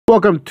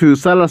Welcome to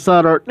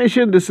Salazar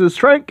Nation. This is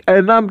Frank,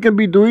 and I'm gonna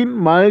be doing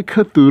my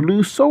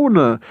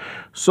Cthulhusona.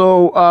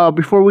 So,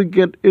 before we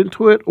get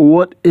into it,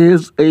 what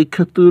is a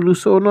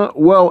Cthulhusona?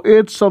 Well,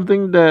 it's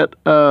something that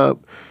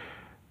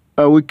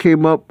we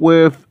came up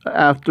with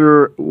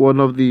after one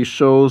of the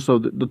shows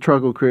of the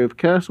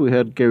TuracoCreativeCast. We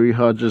had Gary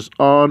Hodges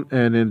on,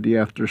 and in the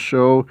after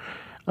show,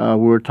 we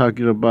were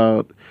talking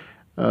about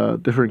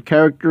different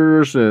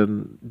characters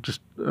and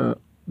just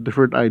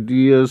different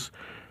ideas.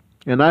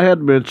 And I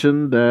had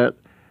mentioned that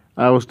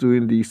I was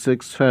doing the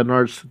 6 fan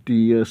arts,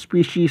 the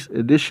species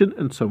edition,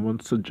 and someone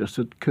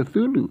suggested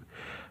Cthulhu.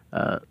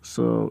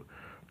 So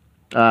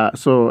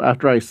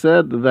after I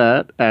said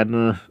that,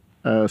 Anna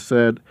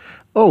said,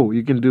 "Oh,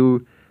 you can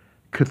do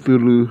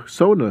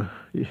Cthulhusona.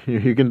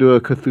 You can do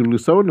a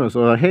Cthulhusona."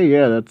 So I was like, "Hey,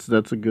 yeah,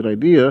 that's a good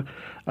idea."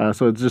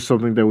 So it's just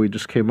something that we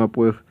just came up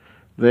with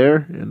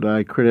there, and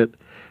I credit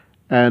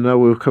Anna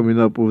with coming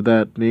up with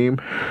that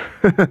name,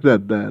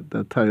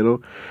 that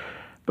title.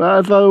 But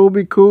I thought it would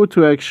be cool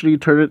to actually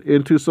turn it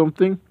into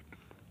something.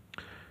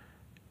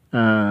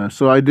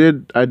 So I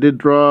did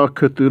draw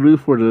Cthulhu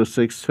for the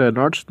 6 fan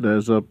arts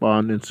that's up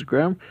on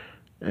Instagram,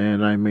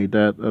 and I made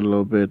that a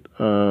little bit,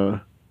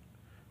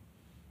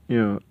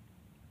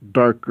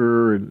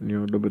 darker and a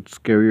little bit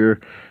scarier.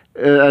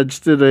 I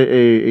just did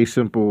a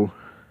simple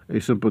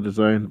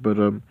design, but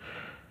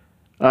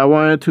I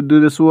wanted to do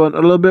this one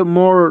a little bit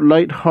more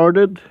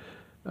lighthearted.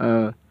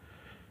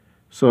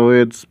 So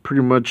it's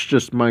pretty much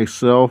just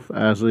myself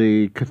as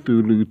a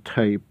Cthulhu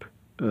type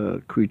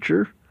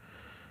creature,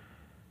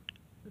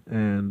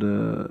 and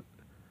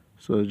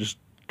so just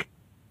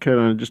kind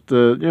of just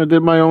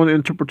did my own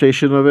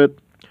interpretation of it.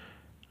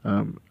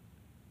 I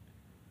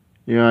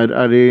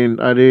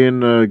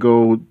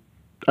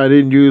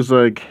didn't use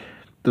like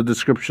the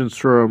descriptions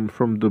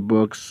from the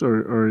books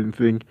or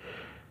anything.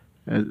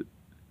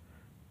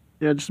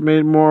 Just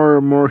made it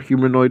more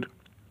humanoid.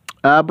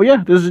 But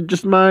yeah, this is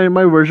just my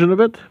version of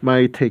it,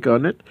 my take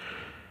on it.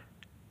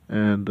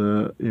 And,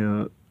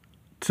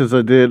 since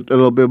I did a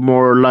little bit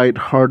more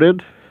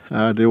lighthearted,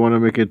 I didn't want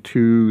to make it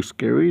too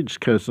scary,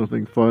 just kind of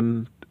something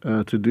fun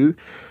to do.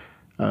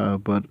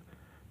 But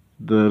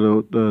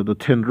the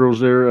tendrils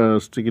there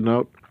sticking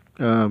out,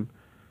 it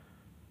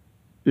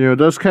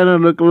does kind of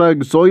look like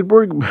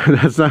Zoidberg,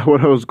 but that's not what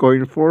I was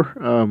going for.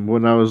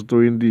 When I was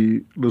doing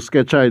the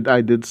sketch,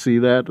 I did see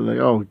that, like,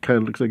 oh, it kind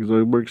of looks like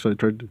Zoidberg, so I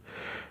tried to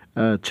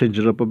change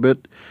it up a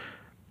bit.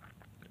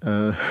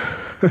 But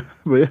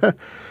yeah.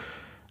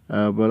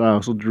 But I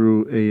also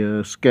drew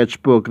a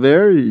sketchbook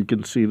there. You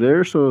can see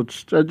there. So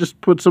I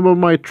just put some of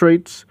my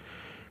traits.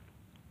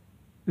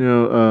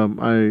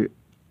 I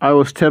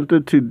was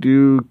tempted to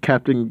do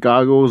Captain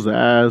Goggles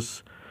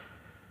as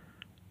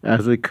a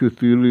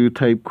Cthulhu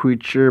type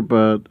creature,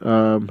 but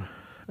I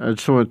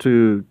just wanted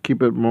to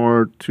keep it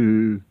more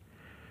to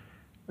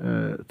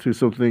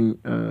something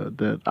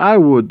that I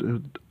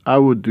would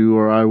do,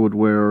 or I would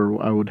wear,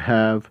 or I would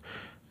have,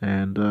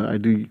 and I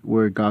do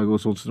wear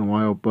goggles once in a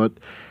while, but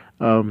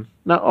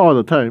not all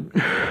the time.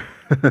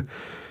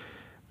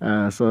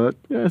 So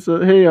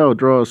hey, I'll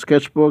draw a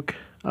sketchbook.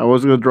 I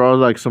was gonna draw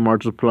like some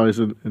art supplies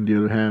in the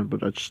other hand,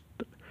 but I just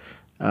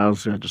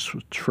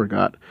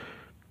forgot.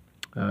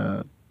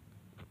 So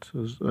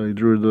I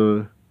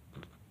drew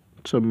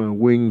some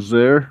wings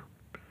there,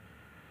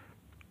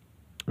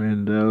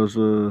 and that was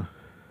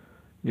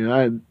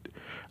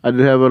I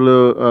did have a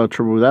little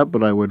trouble with that,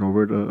 but I went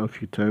over it a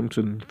few times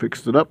and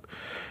fixed it up.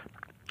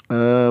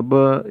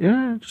 But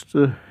yeah,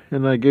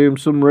 and I gave him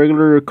some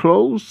regular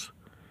clothes.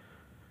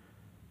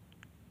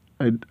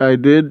 I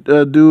did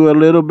do a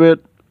little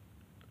bit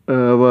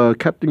of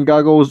Captain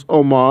Goggles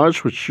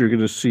homage, which you're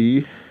gonna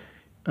see.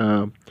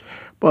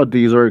 But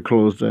these are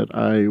clothes that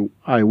I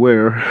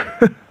wear.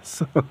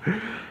 so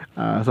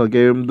I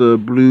gave him the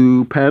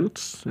blue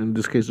pants. In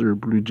this case, they're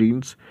blue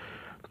jeans,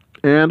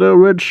 and a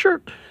red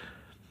shirt.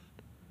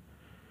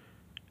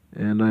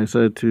 And I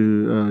decided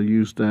to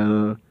use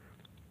that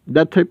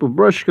type of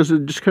brush because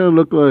it just kind of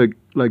looked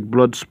like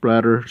blood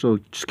splatter. So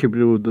just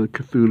keeping it with the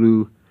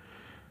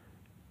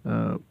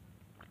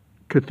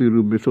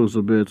Cthulhu mythos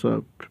a bit.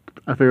 So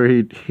I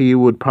figured he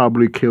would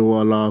probably kill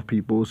a lot of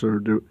people. So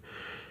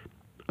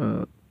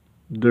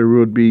there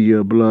would be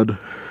blood.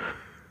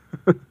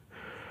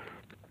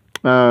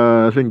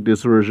 I think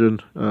this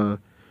version of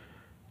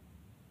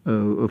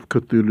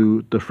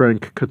Cthulhu, the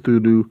Frank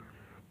Cthulhu,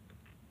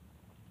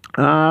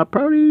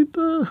 probably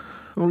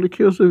only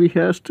kills if he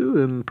has to,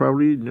 and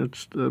probably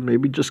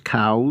maybe just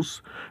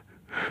cows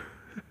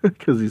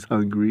because he's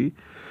hungry,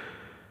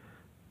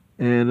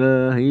 and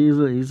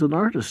he's an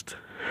artist.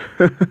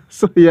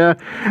 So yeah,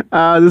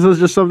 this was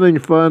just something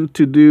fun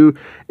to do.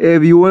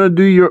 If you want to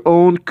do your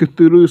own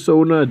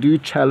Cthulhusona, I do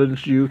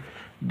challenge you.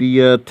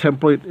 The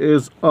template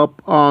is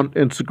up on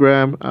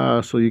Instagram,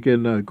 so you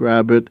can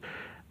grab it.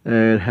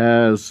 It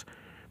has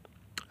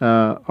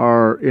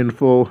our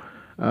info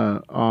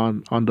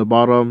on the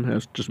bottom.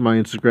 It's just my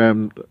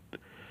Instagram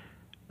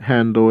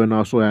handle and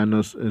also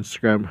Anna's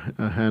Instagram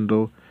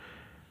handle.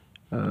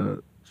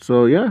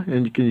 So yeah,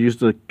 and you can use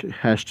the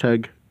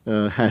hashtag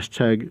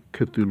hashtag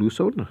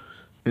Cthulhusona.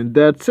 And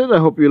that's it. I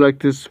hope you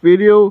liked this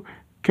video.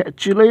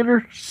 Catch you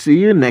later. See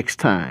you next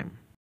time.